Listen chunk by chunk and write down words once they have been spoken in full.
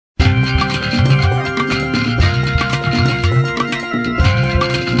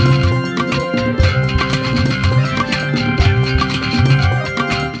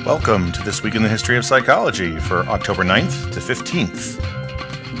Welcome to This Week in the History of Psychology for October 9th to 15th.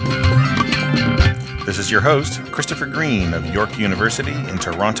 This is your host, Christopher Green of York University in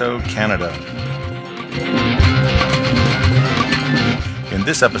Toronto, Canada. In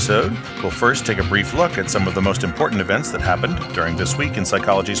this episode, we'll first take a brief look at some of the most important events that happened during this week in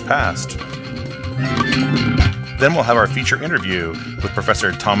psychology's past. Then we'll have our feature interview with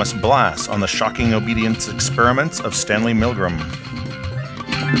Professor Thomas Blass on the shocking obedience experiments of Stanley Milgram.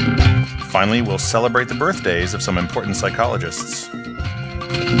 Finally, we'll celebrate the birthdays of some important psychologists.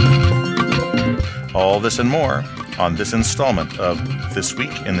 All this and more on this installment of This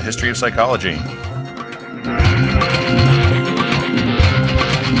Week in the History of Psychology.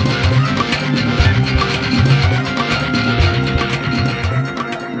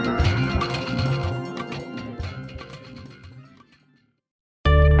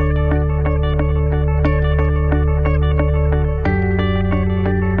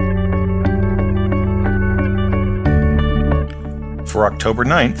 For October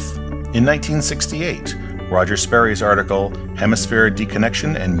 9th, in 1968, Roger Sperry's article, Hemisphere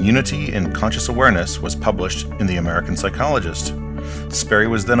Deconnection and Unity in Conscious Awareness, was published in The American Psychologist. Sperry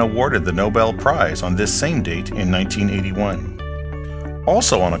was then awarded the Nobel Prize on this same date in 1981.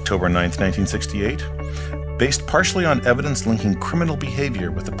 Also on October 9th, 1968, based partially on evidence linking criminal behavior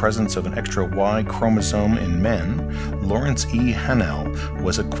with the presence of an extra Y chromosome in men, Lawrence E. Hannell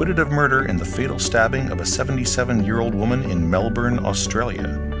was acquitted of murder in the fatal stabbing of a 77-year-old woman in Melbourne,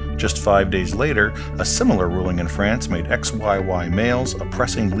 Australia. Just 5 days later, a similar ruling in France made XYY males a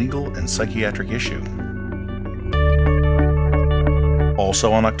pressing legal and psychiatric issue.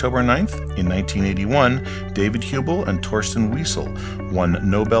 Also on October 9th, in 1981, David Hubel and Torsten Wiesel won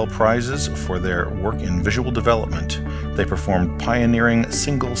Nobel Prizes for their work in visual development. They performed pioneering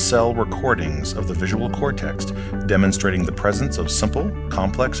single-cell recordings of the visual cortex, demonstrating the presence of simple,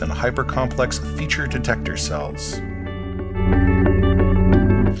 complex, and hypercomplex feature detector cells.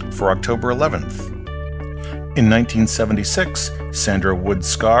 For October 11th, in 1976, Sandra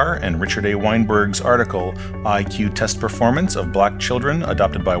Wood-Scar and Richard A. Weinberg's article, IQ Test Performance of Black Children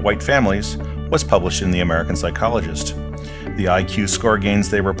Adopted by White Families, was published in The American Psychologist. The IQ score gains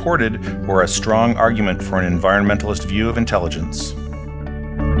they reported were a strong argument for an environmentalist view of intelligence.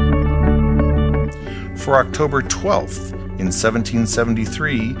 For October 12th, in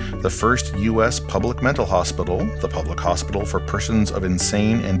 1773, the first U.S. public mental hospital, the Public Hospital for Persons of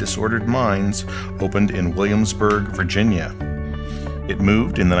Insane and Disordered Minds, opened in Williamsburg, Virginia. It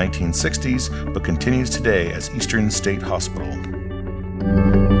moved in the 1960s, but continues today as Eastern State Hospital.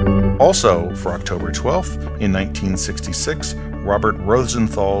 Also, for October 12th, in 1966, Robert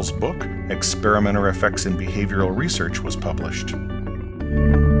Rosenthal's book, Experimenter Effects in Behavioral Research, was published.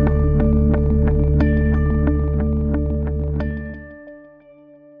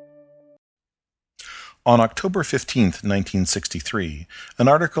 On October 15, 1963, an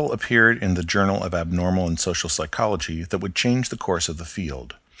article appeared in the Journal of Abnormal and Social Psychology that would change the course of the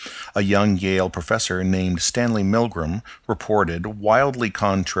field. A young Yale professor named Stanley Milgram reported, wildly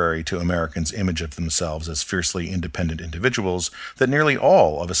contrary to Americans' image of themselves as fiercely independent individuals, that nearly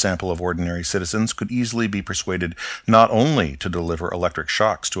all of a sample of ordinary citizens could easily be persuaded not only to deliver electric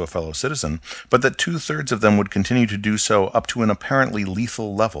shocks to a fellow citizen, but that 2/3 of them would continue to do so up to an apparently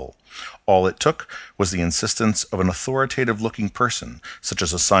lethal level. All it took was the insistence of an authoritative-looking person, such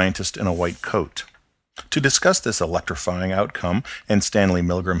as a scientist in a white coat. To discuss this electrifying outcome, and Stanley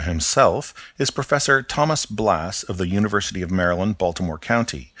Milgram himself, is Professor Thomas Blass of the University of Maryland, Baltimore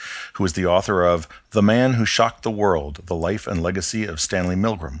County, who is the author of The Man Who Shocked the World, The Life and Legacy of Stanley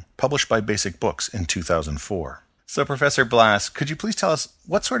Milgram, published by Basic Books in 2004. So, Professor Blass, could you please tell us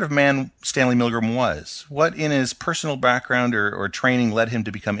what sort of man Stanley Milgram was? What in his personal background or training led him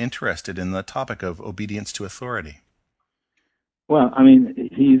to become interested in the topic of obedience to authority? Well, I mean,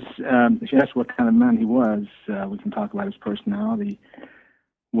 if you ask what kind of man he was, we can talk about his personality,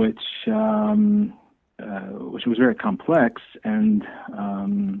 which was very complex, and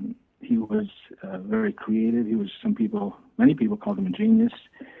he was very creative. He was many people called him a genius.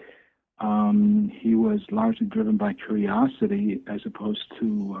 He was largely driven by curiosity as opposed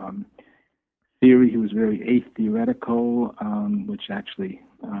to theory. He was very atheoretical, which actually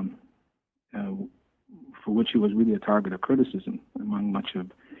for which he was really a target of criticism among much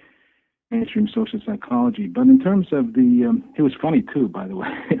of mainstream social psychology. But in terms of he was funny too, by the way,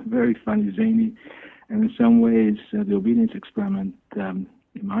 very funny, zany, and in some ways the obedience experiment, in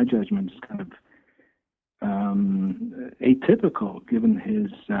my judgment, is kind of atypical, given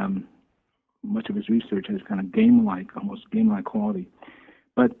his much of his research has kind of game-like, almost game-like quality.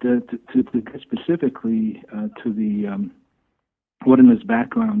 But to get specifically to the what in his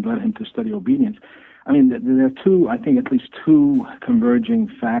background led him to study obedience. I mean, there are two, I think, at least two converging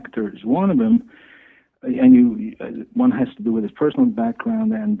factors. One of them, one has to do with his personal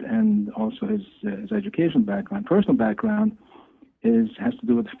background and also his educational background. Personal background has to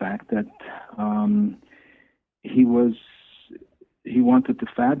do with the fact that he wanted to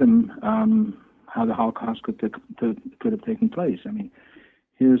fathom how the Holocaust could have taken place. I mean,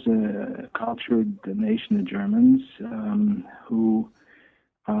 here's a cultured nation, the Germans, who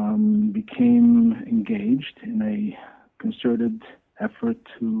became engaged in a concerted effort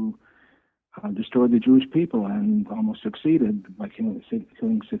to destroy the Jewish people, and almost succeeded by killing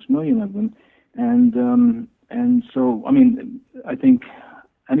 6 million of them. And so, I mean, I think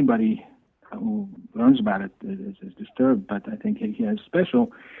anybody who learns about it is disturbed, but I think he has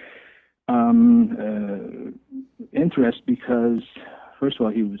special interest because, first of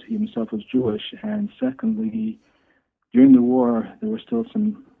all, he himself was Jewish, and secondly, during the war, there were still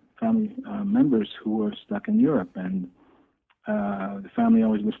some family members who were stuck in Europe, and the family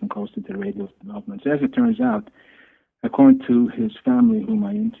always listened closely to the radio developments. As it turns out, according to his family, whom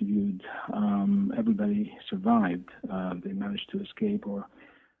I interviewed, everybody survived. They managed to escape or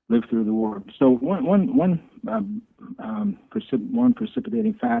live through the war. So one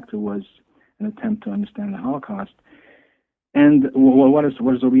precipitating factor was an attempt to understand the Holocaust. And what does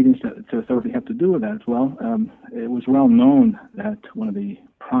obedience to authority have to do with that? Well, it was well known that one of the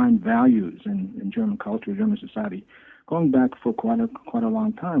prime values in German culture, German society, going back for quite a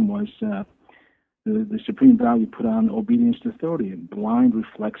long time, was the supreme value put on obedience to authority, blind,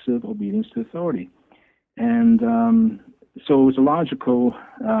 reflexive obedience to authority. And so it was a logical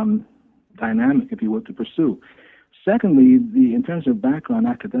dynamic, if you will, to pursue. Secondly, in terms of background,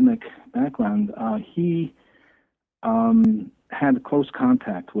 academic background, he had close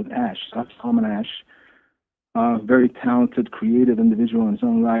contact with Asch, Solomon Asch, a very talented, creative individual in his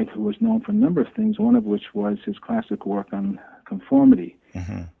own right, who was known for a number of things, one of which was his classic work on conformity,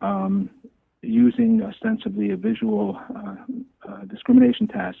 using ostensibly a visual discrimination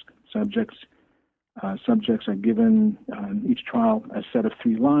task. Subjects are given in each trial a set of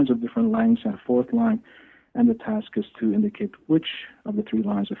 3 lines of different lengths and a 4th line, and the task is to indicate which of the 3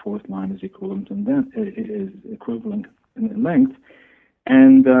 lines or 4th line is equivalent in length.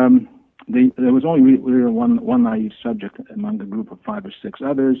 And there was only really one naive subject among a group of 5 or 6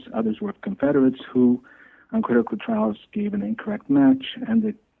 others. Others were Confederates who, on critical trials, gave an incorrect match. And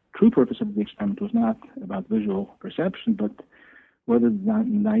the true purpose of the experiment was not about visual perception, but whether the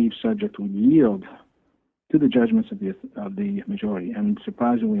naive subject would yield to the judgments of the majority. And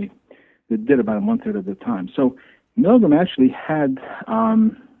surprisingly, they did about 1/3 of the time. So Milgram actually had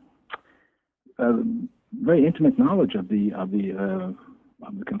a very intimate knowledge of the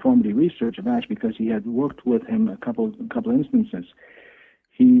conformity research of Asch, because he had worked with him a couple instances.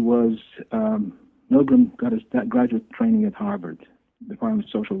 He was Milgram got his graduate training at Harvard, Department of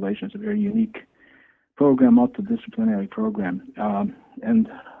Social Relations, a very unique program, multidisciplinary program. And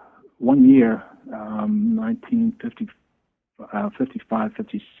one year, 1955,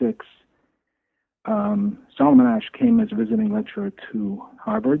 56, Solomon Asch came as a visiting lecturer to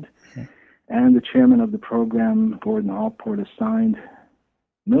Harvard, and the chairman of the program, Gordon Allport, assigned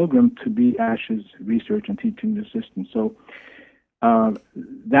Milgram to be Asch's research and teaching assistant. So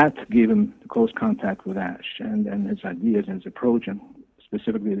that gave him close contact with Asch and his ideas and his approach, and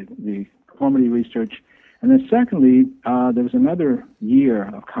specifically the conformity research. And then secondly, there was another year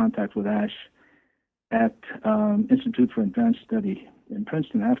of contact with Asch at Institute for Advanced Study in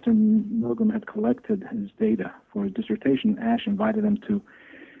Princeton. After Milgram had collected his data for his dissertation, Asch invited him to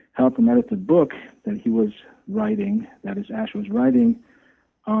help him edit the book that he was writing, that is, Asch was writing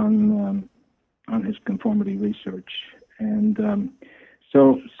on his conformity research. And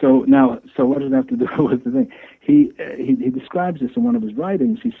so what does it have to do with the thing? He describes this in one of his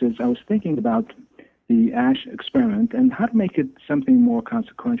writings. He says, I was thinking about the Asch experiment and how to make it something more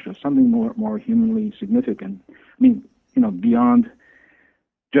consequential, something more humanly significant. I mean, beyond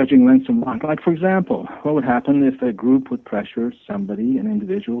judging lengths and lines. Like, for example, what would happen if a group would pressure somebody, an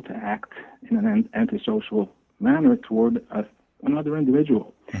individual, to act in an antisocial manner toward another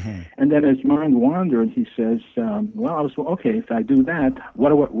individual? Mm-hmm. And then as mind wandered, he says, okay, if I do that,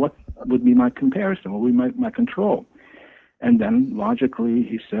 what would be my comparison? What would be my control? And then logically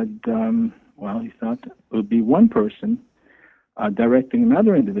he said, he thought it would be one person directing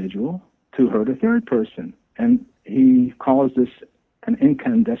another individual to hurt a third person. And he calls this an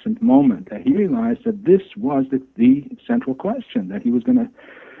incandescent moment, that he realized that this was the central question that he was going to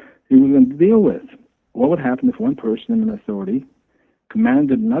deal with. What would happen if one person in an authority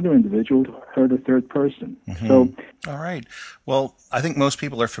commanded another individual to hurt a third person. Mm-hmm. So, all right. Well, I think most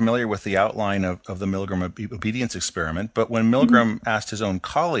people are familiar with the outline of the Milgram obedience experiment, but when Milgram asked his own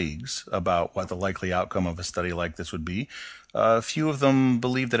colleagues about what the likely outcome of a study like this would be, few of them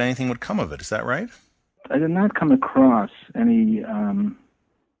believed that anything would come of it. Is that right? I did not come across any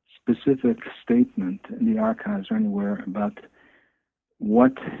specific statement in the archives or anywhere about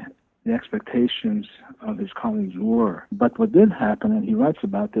what the expectations of his colleagues were. But what did happen, and he writes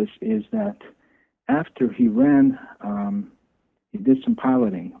about this, is that after he ran, he did some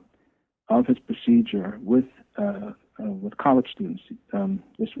piloting of his procedure with college students.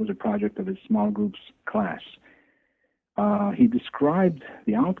 This was a project of his small groups class. He described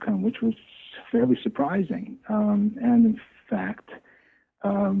the outcome, which was fairly surprising, and in fact,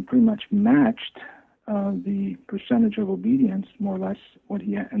 pretty much matched the percentage of obedience, more or less, what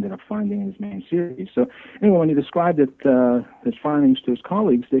he ended up finding in his main series. So anyway, when he described it, his findings to his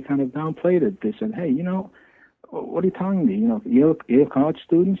colleagues, they kind of downplayed it. They said, hey, what are you telling me? Yale college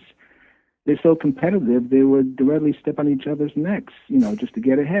students, they're so competitive, they would readily step on each other's necks, just to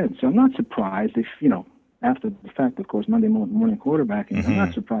get ahead. So I'm not surprised if, after the fact, of course, Monday morning quarterbacking, I'm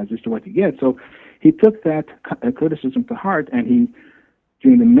not surprised as to what you get. So he took that criticism to heart, and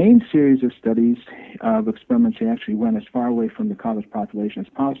during the main series of studies, of experiments, he actually went as far away from the college population as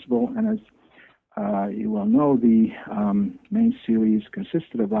possible. And as you well know, the main series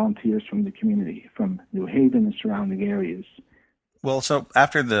consisted of volunteers from the community, from New Haven and surrounding areas. Well, so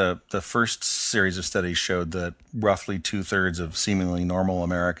after the first series of studies showed that roughly 2/3 of seemingly normal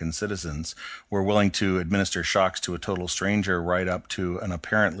American citizens were willing to administer shocks to a total stranger right up to an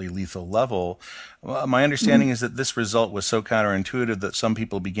apparently lethal level, my understanding is that this result was so counterintuitive that some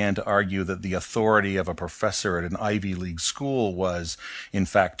people began to argue that the authority of a professor at an Ivy League school was, in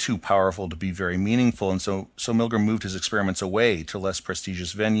fact, too powerful to be very meaningful. And so Milgram moved his experiments away to less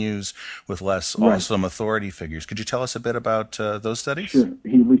prestigious venues with less awesome authority figures. Could you tell us a bit about those studies? Sure.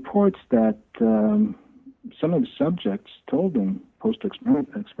 He reports that some of the subjects told him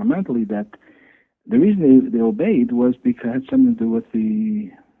post-experimentally that the reason they obeyed was because it had something to do with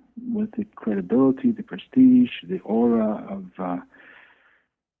the credibility, the prestige, the aura of,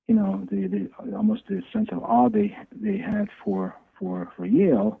 the almost the sense of awe they had for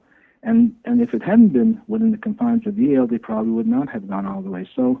Yale. And if it hadn't been within the confines of Yale, they probably would not have gone all the way.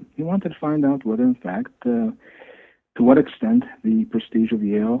 So he wanted to find out whether, in fact, to what extent the prestige of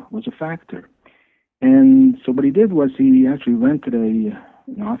Yale was a factor. And so what he did was he actually rented an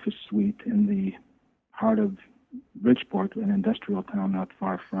office suite in the heart of Bridgeport, an industrial town not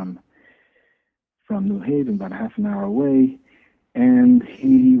far from New Haven, about half an hour away, and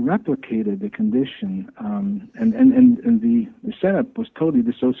he replicated the condition. And the setup was totally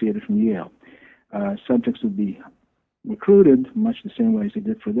dissociated from Yale. Subjects would be recruited much the same way as he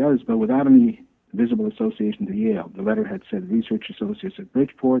did for the others, but without any visible association to Yale. The letterhead said research associates at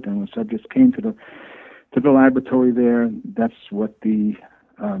Bridgeport, and when subjects came to the laboratory there, that's what the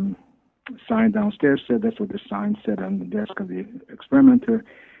sign downstairs said. That's what the sign said on the desk of the experimenter.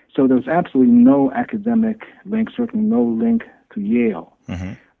 So there was absolutely no academic link, certainly no link to Yale.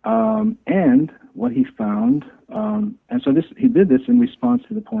 And what he found, and so he did this in response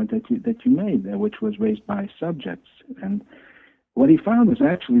to the point that you made, which was raised by subjects. And what he found was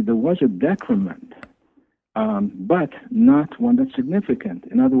actually there was a decrement, but not one that's significant.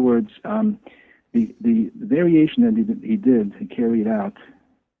 In other words, the variation that he carried out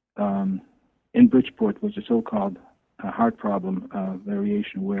in Bridgeport was a so-called heart problem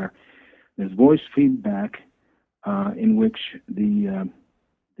variation, where there's voice feedback in which the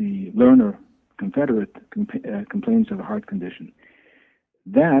learner, confederate, complains of a heart condition.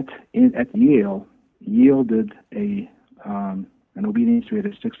 That at Yale yielded an obedience rate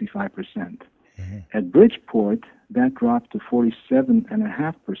of 65%. At Bridgeport, that dropped to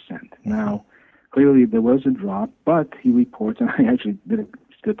 47.5%. Now, clearly there was a drop, but he reports, and I actually did a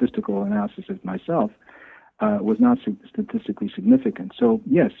statistical analysis of myself, was not statistically significant. So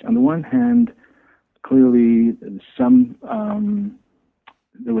yes, on the one hand, clearly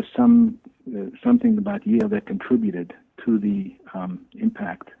there was something about Yale that contributed to the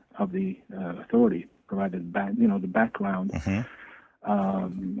impact of the authority provided the background.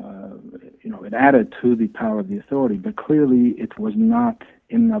 It added to the power of the authority, but clearly it was not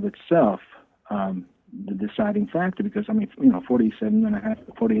in and of itself the deciding factor, because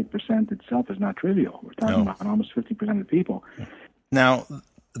 48% itself is not trivial. We're talking about almost 50% of people. Now,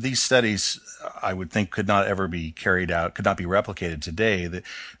 these studies, I would think, could not ever be carried out, could not be replicated today. That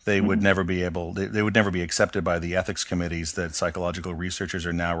they would never be able, they would never be accepted by the ethics committees that psychological researchers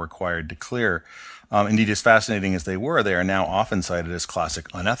are now required to clear. Indeed, as fascinating as they are now often cited as classic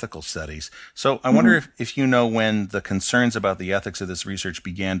unethical studies. So I wonder if you know when the concerns about the ethics of this research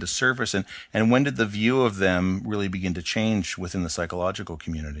began to surface, and when did the view of them really begin to change within the psychological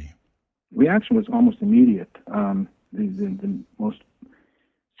community? Reaction was almost immediate. The most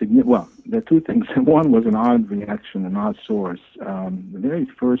significant, well, there are two things. One was an odd reaction, an odd source. The very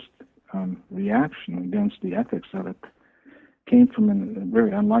first reaction against the ethics of it came from a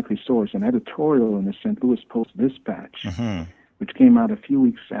very unlikely source, an editorial in the St. Louis Post-Dispatch, which came out a few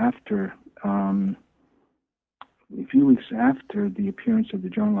weeks after the appearance of the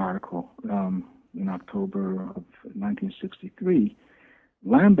journal article in October of 1963,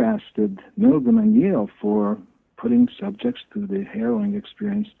 lambasted Milgram and Yale for putting subjects through the harrowing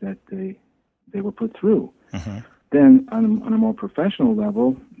experience that they were put through. Then, on a more professional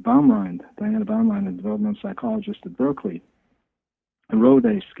level, Diana Baumrind, a developmental psychologist at Berkeley, wrote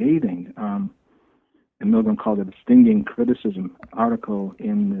a scathing, and Milgram called it a stinging criticism article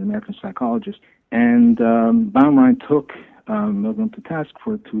in the American Psychologist. And Baumrind took Milgram to task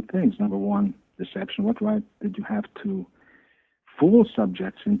for two things. Number one, deception. What right did you have to fool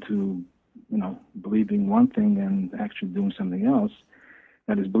subjects into, believing one thing and actually doing something else?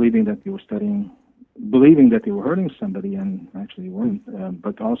 That is, believing that you were studying, believing that they were hurting somebody and actually weren't,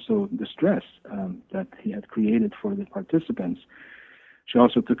 but also the stress that he had created for the participants. She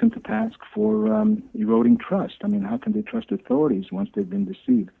also took him to task for eroding trust. I mean, how can they trust authorities once they've been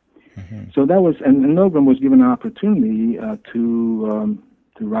deceived? So that was, and Milgram was given an opportunity to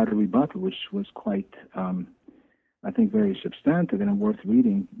write a rebuttal, which was quite, I think, very substantive and worth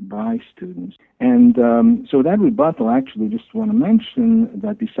reading by students. And so that rebuttal, actually, just want to mention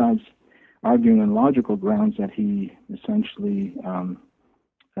that besides arguing on logical grounds that he essentially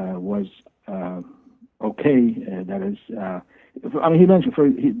was okay, that is, he mentioned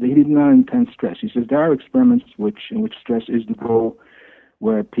he did not intend stress. He says there are experiments in which stress is the goal,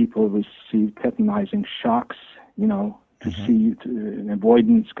 where people receive tetanizing shocks, to see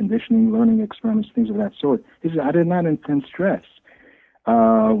avoidance, conditioning, learning experiments, things of that sort. He says, I did not intend stress.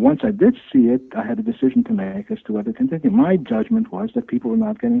 Once I did see it, I had a decision to make as to whether to continue. My judgment was that people were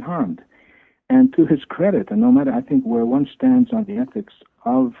not getting harmed. And to his credit, and no matter, I think, where one stands on the ethics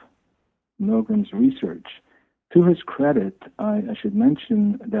of Milgram's research, to his credit, I should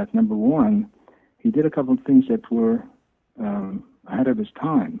mention that, number one, he did a couple of things that were ahead of his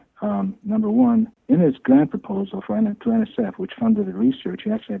time. Number one, in his grant proposal to NSF, which funded the research,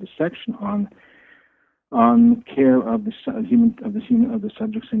 he actually had a section on care of the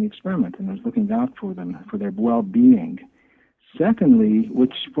subjects in the experiment, and was looking out for them, for their well-being. Secondly,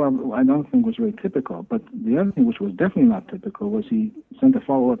 which I don't think was very typical, but the other thing which was definitely not typical was he sent a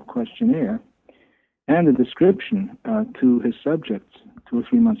follow-up questionnaire and a description to his subjects 2 or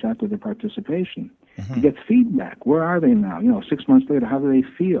 3 months after their participation to get feedback. Where are they now? 6 months later, how do they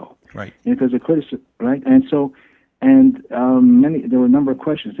feel? Right. Because the criticism, right? And so, there were a number of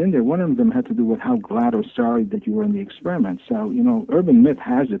questions in there. One of them had to do with how glad or sorry that you were in the experiment. So, urban myth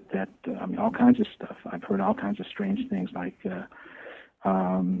has it that, all kinds of stuff. I've heard all kinds of strange things, like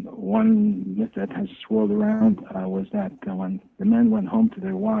one myth that has swirled around was that when the men went home to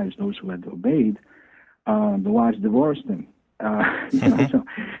their wives, those who had obeyed, the wives divorced them.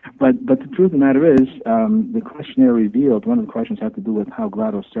 But the truth of the matter is, the questionnaire revealed one of the questions had to do with how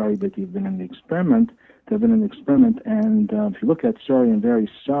glad or sorry that you've been in the experiment. And if you look at sorry and very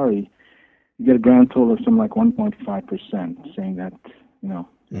sorry, you get a grand total of something like 1.5%, saying that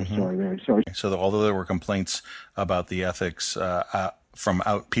sorry, very sorry. So although there were complaints about the ethics from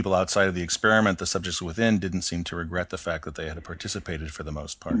people outside of the experiment, the subjects within didn't seem to regret the fact that they had participated for the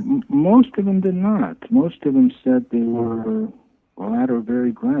most part. Most of them did not. Most of them said they were glad or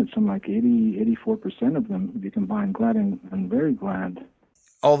very glad. Some like 84% of them, if you combine glad and very glad.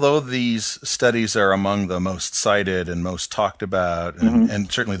 Although these studies are among the most cited and most talked about,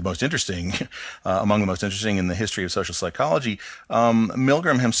 and certainly the most interesting, among the most interesting in the history of social psychology,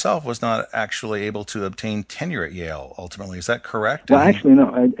 Milgram himself was not actually able to obtain tenure at Yale, ultimately. Is that correct? Well, actually,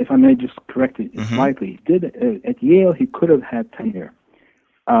 no. If I may just correct it slightly. At Yale, he could have had tenure.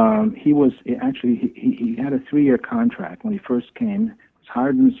 He had a 3-year contract when he first came. He was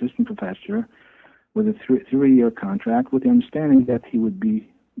hired as an assistant professor with a 3-year contract, with the understanding that he would be,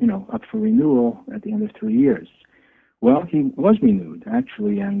 up for renewal at the end of 3 years. Well, he was renewed,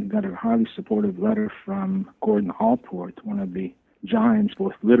 actually, and got a highly supportive letter from Gordon Allport, one of the giants,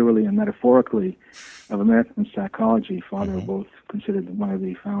 both literally and metaphorically, of American psychology. Father both considered one of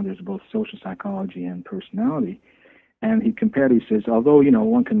the founders of both social psychology and personality. And he compared, he says, although,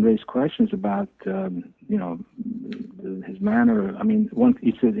 one can raise questions about, his manner. I mean,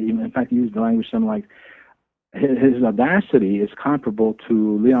 he said, in fact, he used the language something like, his audacity is comparable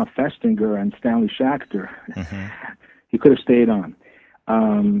to Leon Festinger and Stanley Schachter. He could have stayed on.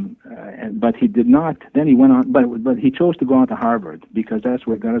 But he did not. Then he went on, but he chose to go on to Harvard because that's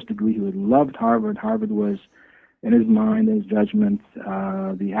where he got his degree. He loved Harvard. Harvard was, in his mind, in his judgment,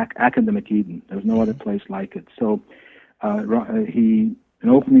 the academic Eden. There was no other place like it. So an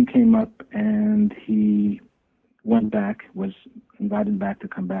opening came up, and he went back, was invited back to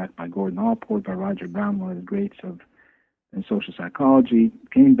come back by Gordon Allport, by Roger Brown, one of the greats in social psychology,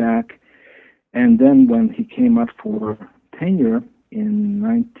 came back. And then when he came up for tenure in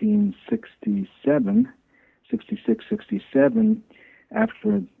 1967, 66, 67,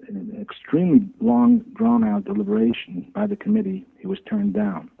 after an extremely long, drawn-out deliberation by the committee, he was turned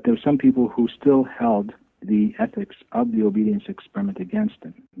down. There were some people who still held the ethics of the obedience experiment against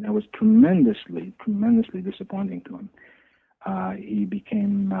him. That was tremendously, tremendously disappointing to him. He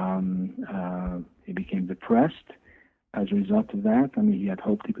became depressed as a result of that. I mean, he had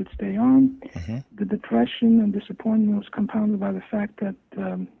hoped he could stay on. The depression and disappointment was compounded by the fact that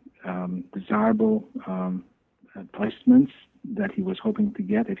desirable placements that he was hoping to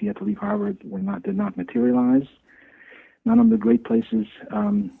get if he had to leave Harvard did not materialize. None of the great places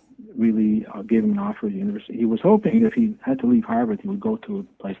really gave him an offer at the university. He was hoping if he had to leave Harvard, he would go to a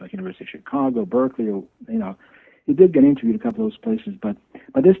place like University of Chicago, Berkeley, or he did get interviewed at a couple of those places, but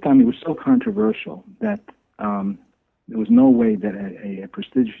by this time it was so controversial that there was no way that a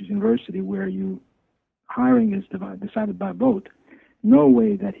prestigious university where hiring is decided by vote, no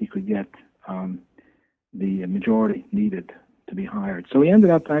way that he could get the majority needed to be hired. So he ended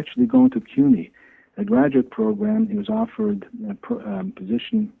up actually going to CUNY, a graduate program. He was offered a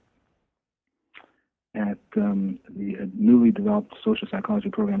position at the newly developed social psychology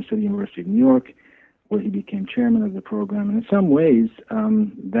program at City University of New York, where he became chairman of the program. And in some ways,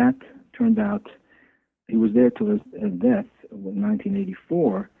 that turned out, he was there till his death in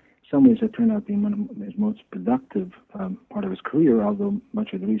 1984. In some ways, that turned out being one of his most productive part of his career, although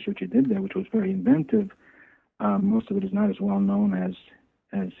much of the research he did there, which was very inventive, most of it is not as well known as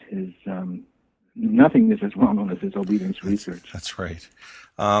his, nothing is as well known as his obedience research. That's right.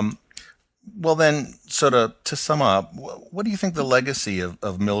 Well, then, so to sum up, what do you think the legacy of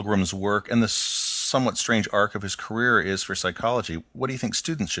Milgram's work and the somewhat strange arc of his career is for psychology? What do you think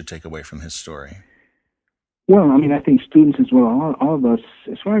students should take away from his story? Well, I mean, I think students as well, all of us,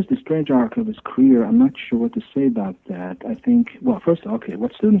 as far as the strange arc of his career, I'm not sure what to say about that. I think, well, first, okay,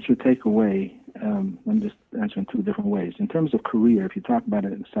 what students should take away, I'm just answering two different ways. In terms of career, if you talk about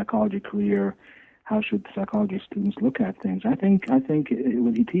a psychology career, how should psychology students look at things? I think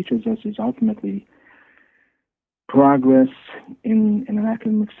what he teaches us is ultimately progress in an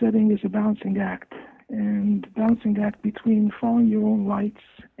academic setting is a balancing act, and balancing act between following your own lights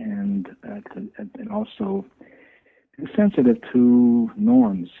and also being sensitive to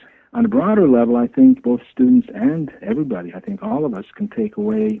norms. On a broader level, I think both students and everybody, I think all of us, can take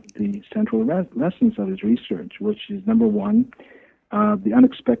away the central lessons of his research, which is, number one, the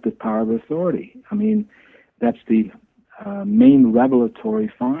unexpected power of authority. I mean, that's the main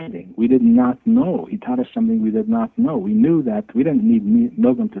revelatory finding. We did not know. He taught us something we did not know. We knew that. We didn't need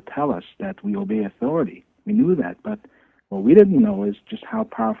Milgram to tell us that we obey authority. We knew that, but what we didn't know is just how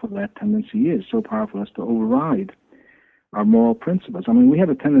powerful that tendency is, so powerful as to override our moral principles. I mean, we have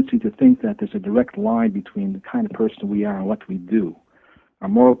a tendency to think that there's a direct line between the kind of person we are and what we do. Our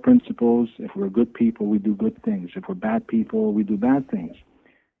moral principles, if we're good people, we do good things. If we're bad people, we do bad things.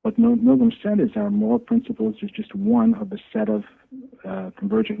 What Milgram said is our moral principles is just one of a set of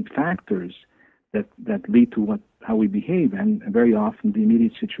converging factors that lead to how we behave, and very often the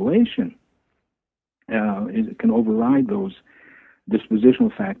immediate situation can override those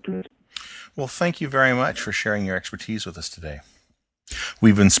dispositional factors. Well, thank you very much for sharing your expertise with us today.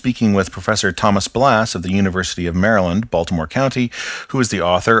 We've been speaking with Professor Thomas Blass of the University of Maryland, Baltimore County, who is the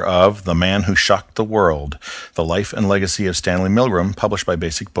author of The Man Who Shocked the World, The Life and Legacy of Stanley Milgram, published by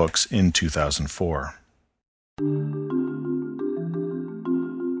Basic Books in 2004.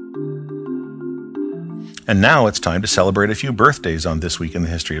 And now it's time to celebrate a few birthdays on This Week in the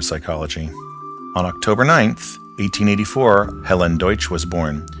History of Psychology. On October 9th, 1884, Helene Deutsch was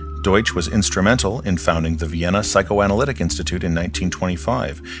born. Deutsch was instrumental in founding the Vienna Psychoanalytic Institute in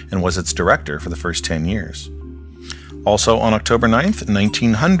 1925 and was its director for the first 10 years. Also on October 9th,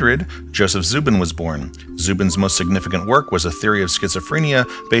 1900, Joseph Zubin was born. Zubin's most significant work was a theory of schizophrenia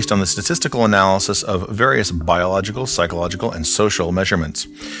based on the statistical analysis of various biological, psychological, and social measurements.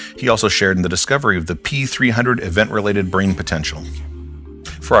 He also shared in the discovery of the P300 event-related brain potential.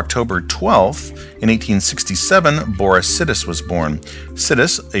 For October 12th, in 1867, Boris Sidis was born.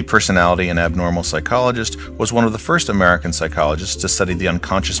 Sidis, a personality and abnormal psychologist, was one of the first American psychologists to study the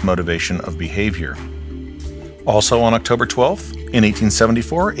unconscious motivation of behavior. Also on October 12th, in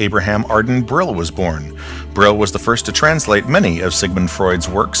 1874, Abraham Arden Brill was born. Brill was the first to translate many of Sigmund Freud's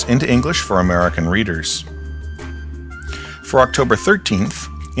works into English for American readers. For October 13th,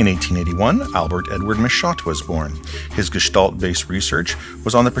 in 1881, Albert Edward Michotte was born. His Gestalt-based research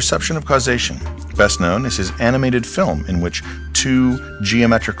was on the perception of causation. Best known is his animated film in which two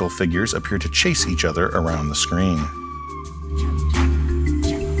geometrical figures appear to chase each other around the screen.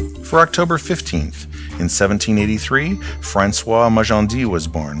 For October 15th, in 1783, François Magendie was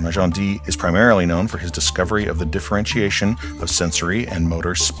born. Magendie is primarily known for his discovery of the differentiation of sensory and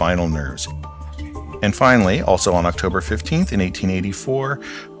motor spinal nerves. And finally, also on October 15th, in 1884,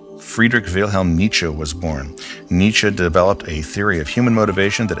 Friedrich Wilhelm Nietzsche was born. Nietzsche developed a theory of human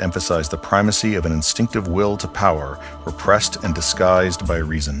motivation that emphasized the primacy of an instinctive will to power, repressed and disguised by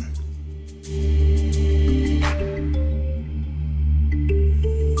reason.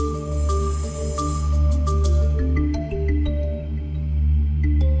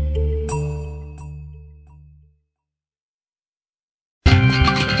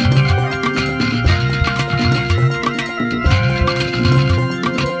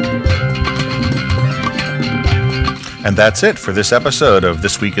 And that's it for this episode of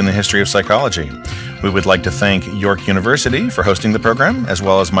This Week in the History of Psychology. We would like to thank York University for hosting the program, as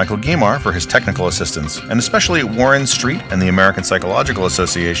well as Michael Guimar for his technical assistance, and especially Warren Street and the American Psychological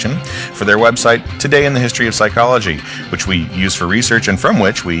Association for their website, Today in the History of Psychology, which we use for research and from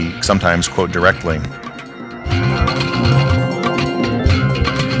which we sometimes quote directly.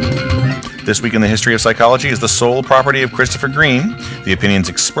 This Week in the History of Psychology is the sole property of Christopher Green. The opinions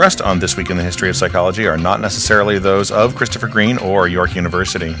expressed on This Week in the History of Psychology are not necessarily those of Christopher Green or York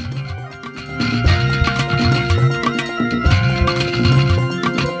University.